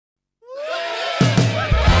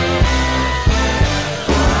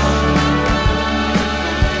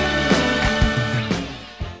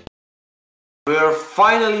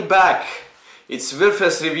finally back. It's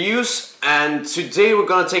Würfel's Reviews, and today we're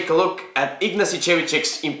gonna take a look at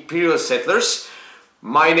Ignacicevic's Imperial Settlers.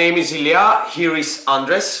 My name is Ilja, here is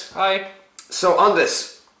Andres. Hi. So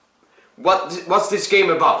Andres, what's this game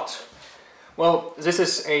about? Well, this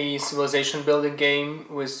is a civilization building game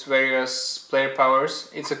with various player powers.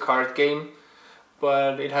 It's a card game,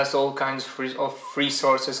 but it has all kinds of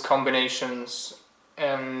resources, combinations,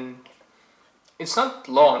 and it's not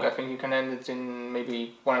long. I think you can end it in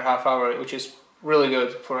maybe 1.5 hours, which is really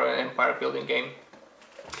good for an empire building game.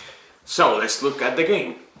 So let's look at the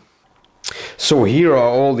game. So here are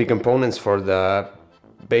all the components for the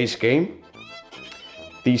base game.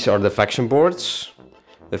 These are the faction boards,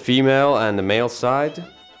 the female and the male side.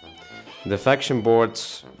 The faction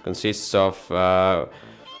boards consists of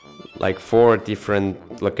like 4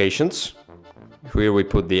 different locations. Here we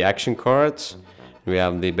put the action cards. We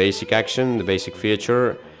have the basic action, the basic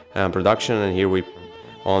feature, and production, and here we,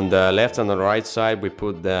 on the left and the right side, we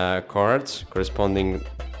put the cards corresponding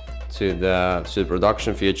to the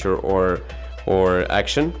production feature or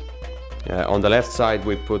action. On the left side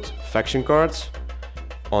we put faction cards.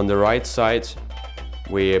 On the right side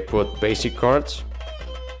we put basic cards,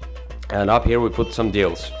 and up here we put some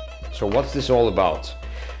deals. So what's this all about?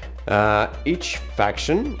 Each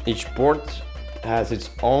faction, each board has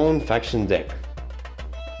its own faction deck.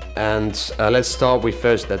 And let's start with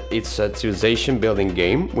first that it's a civilization building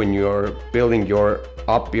game. When you're building your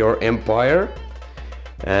empire,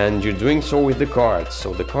 and you're doing so with the cards.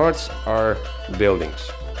 So the cards are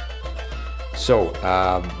buildings. So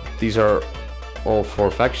these are all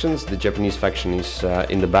 4 factions. The Japanese faction is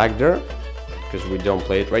in the back there, because we don't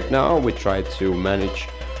play it right now. We try to manage,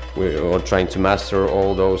 we're trying to master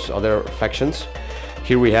all those other factions.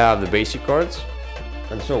 Here we have the basic cards.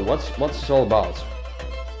 And so what's this all about?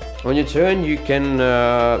 On your turn you can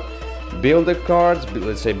build the cards,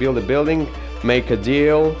 let's say build a building, make a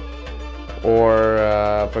deal, or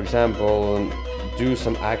for example do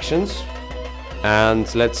some actions.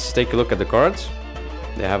 And let's take a look at the cards.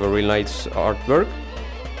 They have a really nice artwork.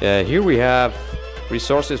 Here we have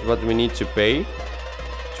resources what we need to pay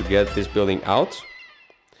to get this building out.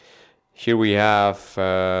 Here we have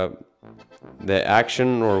the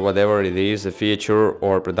action or whatever it is, the feature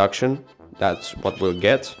or production. That's what we'll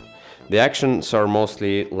get. The actions are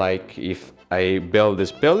mostly like if I build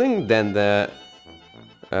this building, then the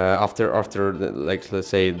after the, like let's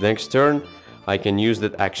say the next turn, I can use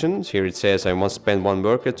that actions. Here it says I must spend 1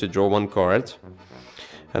 worker to draw 1 card,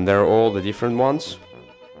 and there are all the different ones.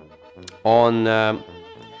 On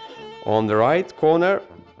the right corner,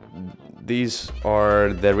 these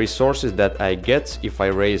are the resources that I get if I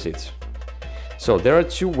raise it. So there are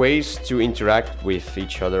 2 ways to interact with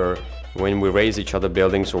each other when we raise each other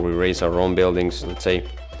buildings, or we raise our own buildings. Let's say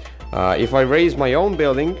if I raise my own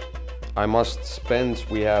building, I must spend,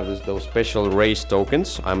 we have those special raise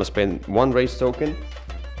tokens. I must spend 1 raise token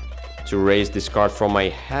to raise this card from my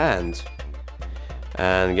hand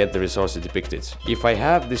and get the resources depicted. If I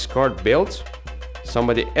have this card built,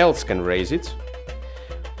 somebody else can raise it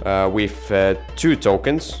with 2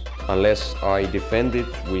 tokens, unless I defend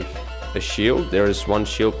it with a shield. There is 1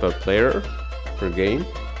 shield per player per game.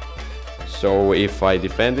 So if I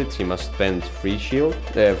defend it, he must spend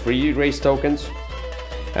 3 raise tokens,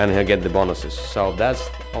 and he'll get the bonuses. So that's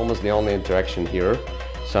almost the only interaction here.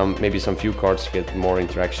 Maybe some few cards get more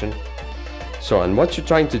interaction. So, and what you're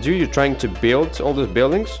trying to do, you're trying to build all those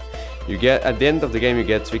buildings. You get, at the end of the game, you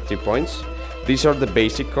get victory points. These are the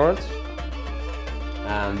basic cards,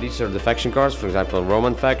 and these are the faction cards. For example,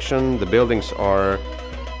 Roman faction. The buildings are,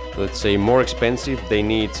 let's say, more expensive. They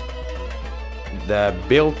need the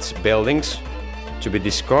built buildings to be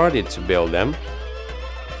discarded to build them,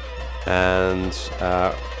 and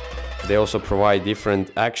they also provide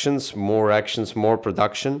different actions, more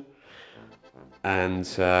production. And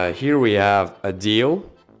here we have a deal.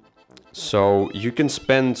 So you can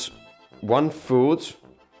spend 1 food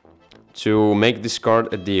to make this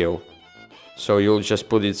card a deal. So you'll just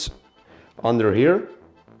put it under here,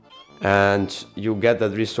 and you get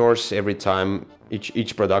that resource every time,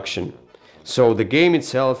 each production. So the game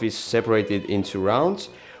itself is separated into rounds.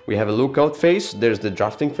 We have a lookout phase, there's the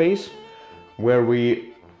drafting phase, where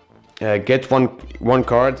we get one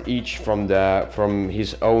card each from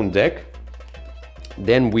his own deck.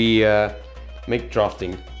 Then we make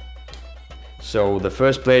drafting. So the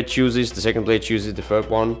first player chooses, the second player chooses the third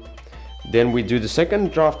one. Then we do the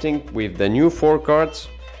second drafting with the new 4 cards,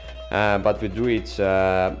 but we do it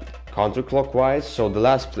counterclockwise. So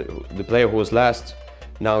the player who was last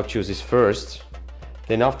now chooses first.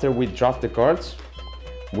 Then after we draft the cards,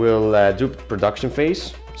 we'll do production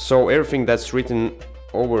phase, So everything that's written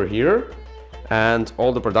over here and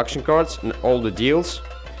all the production cards and all the deals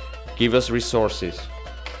give us resources.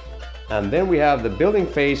 And then we have the building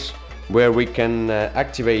phase where we can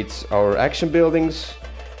activate our action buildings.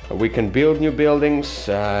 We can build new buildings,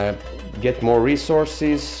 get more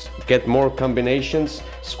resources, get more combinations,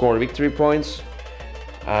 score victory points.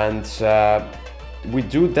 And we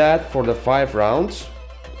do that for the 5 rounds.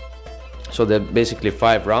 So they're basically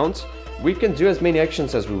 5 rounds. We can do as many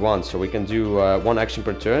actions as we want, so we can do 1 action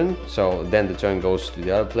per turn, so then the turn goes to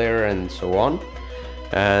the other player and so on.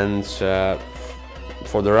 And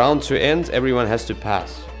for the round to end, everyone has to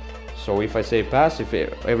pass. So if I say pass, if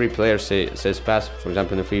every player says pass, for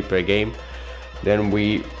example in a 3-player game, then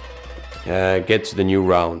we get to the new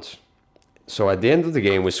round. So at the end of the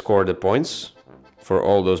game we score the points for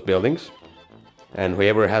all those buildings, and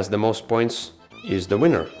whoever has the most points is the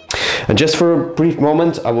winner. And just for a brief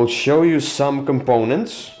moment, I will show you some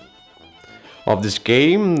components of this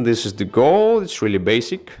game. This is the goal. It's really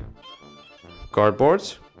basic cardboard,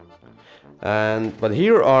 but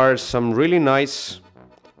here are some really nice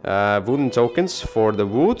wooden tokens for the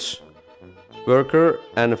wood, worker,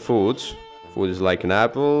 and food. Food is like an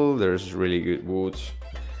apple. There's really good wood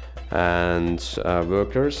and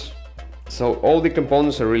workers. So all the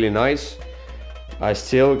components are really nice. I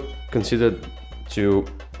still consider to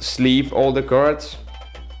sleeve all the cards.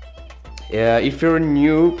 If you're a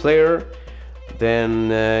new player, then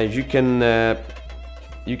you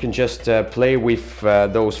can just play with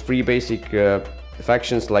those 3 basic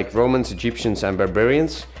factions like Romans, Egyptians, and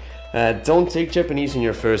Barbarians. Don't take Japanese in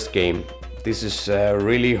your first game. This is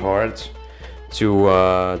really hard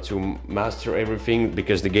to master everything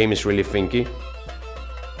because the game is really funky.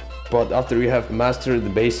 But after you have mastered the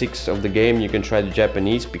basics of the game, you can try the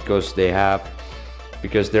Japanese because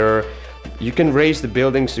you can raise the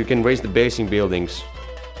buildings, you can raise the basing buildings.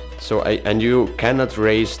 So and you cannot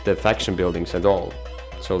raise the faction buildings at all,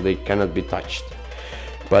 so they cannot be touched.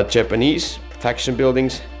 But Japanese faction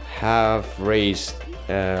buildings have raised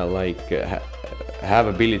have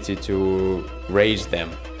ability to raise them.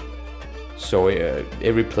 So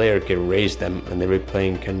every player can raise them, and every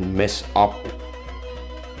player can mess up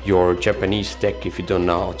your Japanese deck if you don't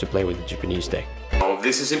know how to play with the Japanese deck. Oh,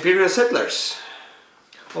 this is Imperial Settlers.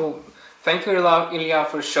 Well, thank you, Ilja,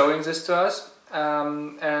 for showing this to us.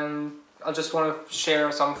 And I just want to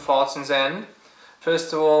share some thoughts in the end.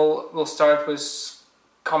 First of all, we'll start with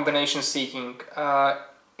combination seeking.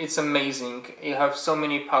 It's amazing. You have so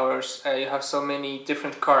many powers. You have so many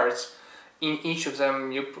different cards. In each of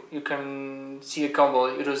them, you can see a combo.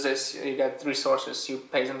 You do this, you get resources. You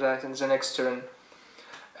pay them that in the next turn.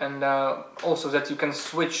 And also that you can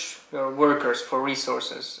switch your workers for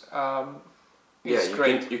resources. It's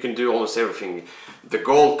great. You can do almost everything. The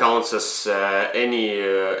gold counts as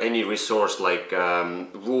any resource like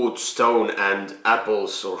wood, stone, and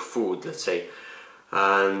apples or food, let's say.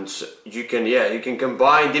 And you can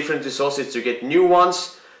combine different resources to get new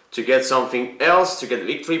ones, to get something else, to get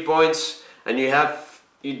victory points, and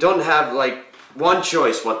you don't have like one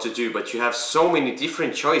choice what to do, but you have so many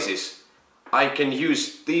different choices. I can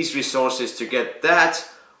use these resources to get that,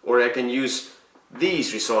 or I can use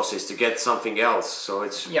these resources to get something else. So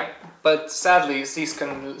it's but sadly this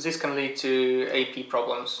can lead to AP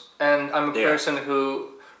problems, and I'm a person who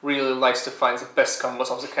really likes to find the best combos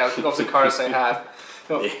of the cards I have.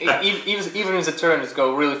 You know, even if the turns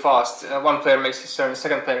go really fast, one player makes his turn, the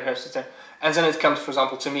second player has his turn, and then it comes, for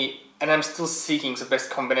example, to me, and I'm still seeking the best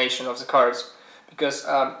combination of the cards because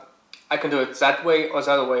I can do it that way or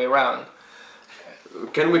the other way around.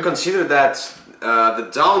 Can we consider that the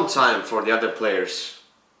downtime for the other players?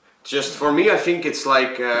 Just for me, I think it's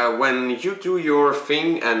like when you do your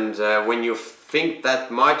thing and when you think that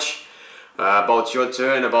much about your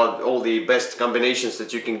turn, about all the best combinations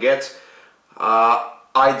that you can get,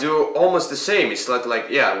 I do almost the same. It's not like,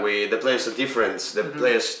 the players are different, the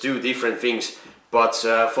players do different things, but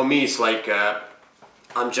for me it's like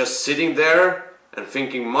I'm just sitting there and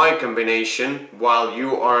thinking my combination while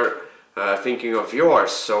you are thinking of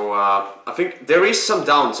yours. So I think there is some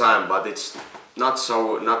downtime, but it's not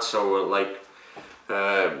so like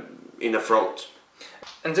in the throat.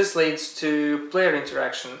 And this leads to player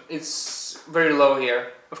interaction. It's very low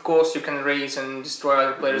here. Of course you can raise and destroy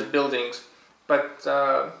other players' buildings, but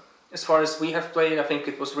as far as we have played, I think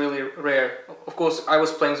it was really rare. Of course I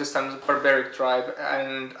was playing this time as a barbaric tribe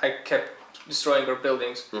and I kept destroying our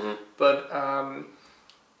buildings, but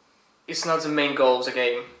it's not the main goal of the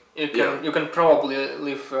game. You can probably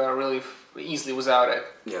live really easily without it.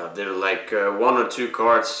 Yeah, there are like 1 or 2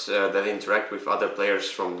 cards that interact with other players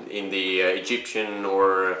from in the Egyptian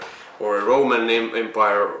or or a Roman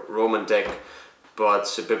Empire, Roman deck, but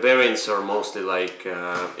barbarians are mostly like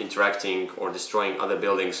interacting or destroying other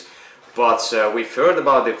buildings. But we've heard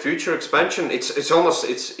about the future expansion.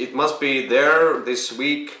 It must be there this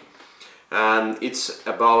week, and it's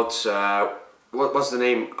about what's the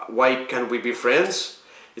name? Why Can't We Be Friends?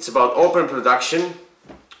 It's about open production,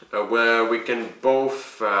 where we can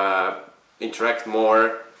both interact more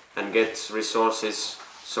and get resources.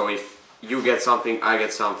 So if you get something, I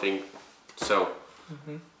get something. So.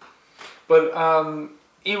 Mm-hmm. But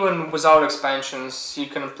even without expansions, you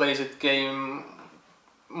can play the game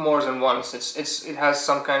more than once. It has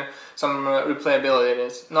some replayability in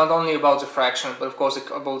it. Not only about the fraction, but of course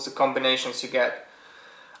about the combinations you get.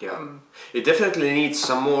 Yeah, it definitely needs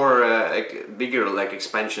some more bigger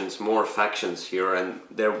expansions, more factions here, and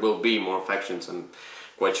there will be more factions. I'm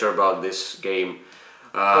quite sure about this game.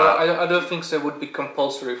 Well, I don't think they would be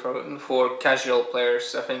compulsory for casual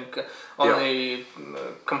players. I think only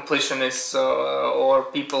completionists or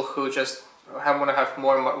people who just want to have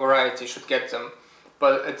more variety should get them.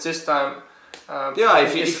 But at this time,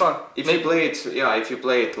 it's fun. If you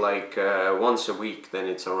play it like once a week, then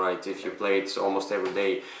it's alright. If you play it almost every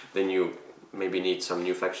day, then you maybe need some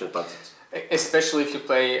new faction. But especially if you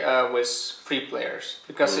play with 3 players,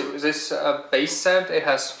 because this base set, it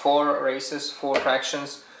has 4 races, 4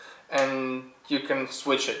 factions, and you can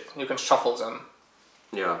switch it. You can shuffle them.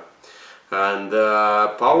 Yeah, and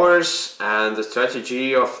powers and the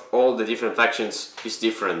strategy of all the different factions is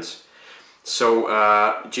different. So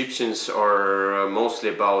Egyptians are mostly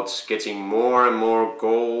about getting more and more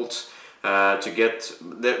gold to get.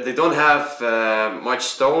 They don't have much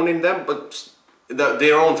stone in them, but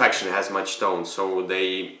their own faction has much stone, so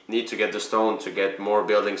they need to get the stone to get more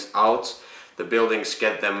buildings out. The buildings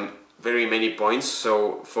get them very many points.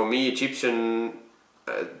 So for me, Egyptian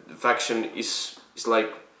faction is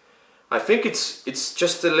like, I think it's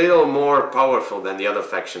just a little more powerful than the other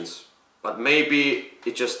factions. But maybe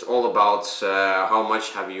it's just all about how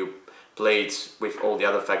much have you played with all the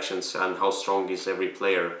other factions and how strong is every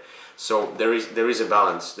player. So there is a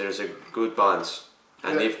balance. There is a good balance.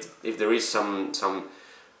 And if there is some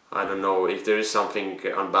I don't know, if there is something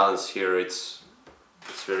unbalanced here, it's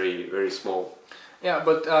very, very small. Yeah,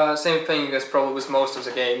 but same thing as probably with most of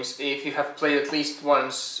the games. If you have played at least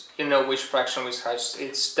once, you know which faction which has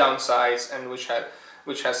its downsides and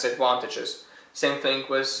which has advantages. Same thing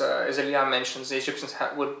with, as Ilja mentioned, the Egyptians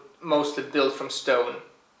would mostly build from stone,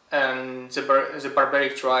 and the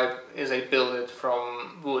barbaric tribe is built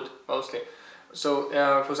from wood mostly. So,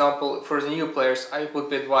 for example, for the new players, I would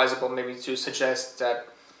be advisable maybe to suggest that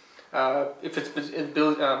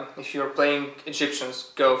if you're playing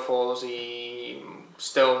Egyptians, go for the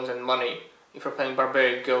stones and money. If you're playing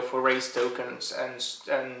barbaric, go for race tokens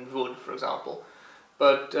and wood, for example.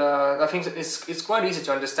 But I think it's quite easy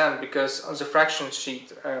to understand, because on the fraction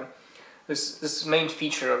sheet, this main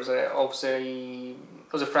feature of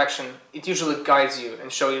the fraction, it usually guides you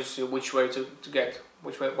and shows you which way to get,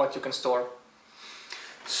 what you can store.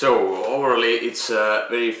 So overall, it's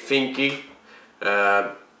very thinky.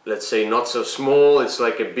 Let's say not so small. It's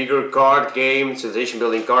like a bigger card game, civilization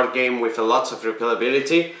building card game with lots of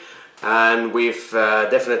replayability. And with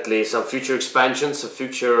definitely some future expansions, some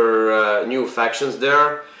future new factions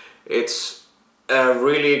there. It's a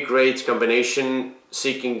really great combination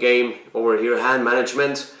seeking game over here, hand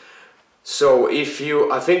management. So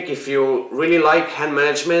I think if you really like hand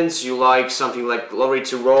management, you like something like Glory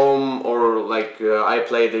to Rome, or like I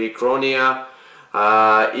played the Chronia.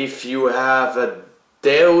 If you have a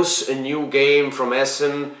Deus, a new game from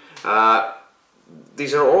Essen,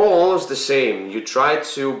 these are all almost the same. You try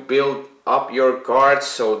to build up your cards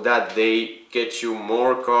so that they get you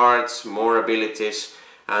more cards, more abilities,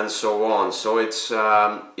 and so on. So it's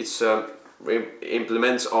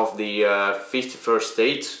implements of the 51st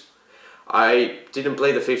State. I didn't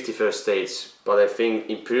play the 51st States, but I think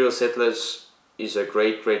Imperial Settlers is a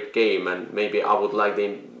great game, and maybe I would like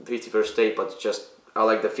the 51st State, but just I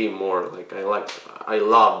like the theme more. Like I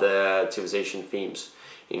love the civilization themes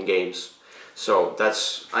in games. So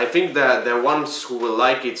I think that the ones who will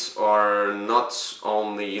like it are not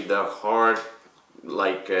only the hard,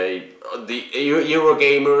 like the Euro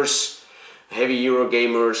gamers, heavy Euro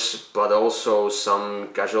gamers, but also some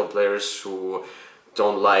casual players who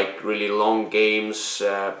don't like really long games.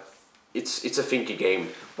 It's a thinky game,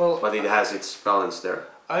 but it has its balance there.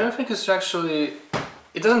 I don't think it's actually.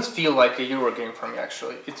 It doesn't feel like a Euro game for me.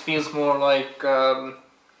 Actually, it feels more like.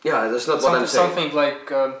 Yeah, that's not what I'm saying. Something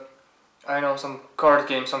like. I know, some card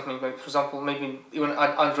game, something like, for example, maybe even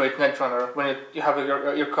Android Netrunner, when you have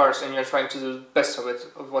your cards and you're trying to do the best of it,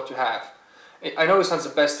 of what you have. I know it's not the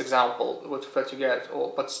best example what you get,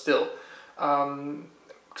 but still.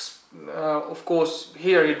 Of course,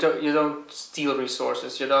 here you don't steal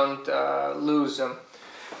resources, you don't lose them,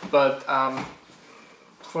 but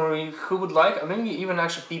for who would like, maybe even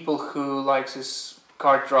actually people who likes this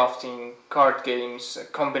card drafting, card games,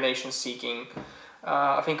 combination seeking,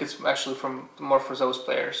 I think it's actually more for those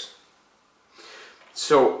players.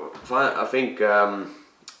 So I think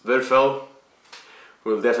Würfel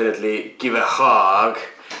will definitely give a hug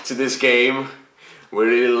to this game. We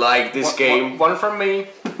really like this game. One from me.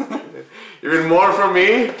 Even more from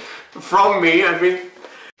me, I think.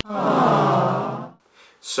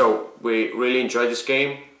 So we really enjoyed this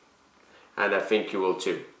game, and I think you will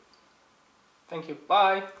too. Thank you.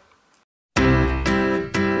 Bye.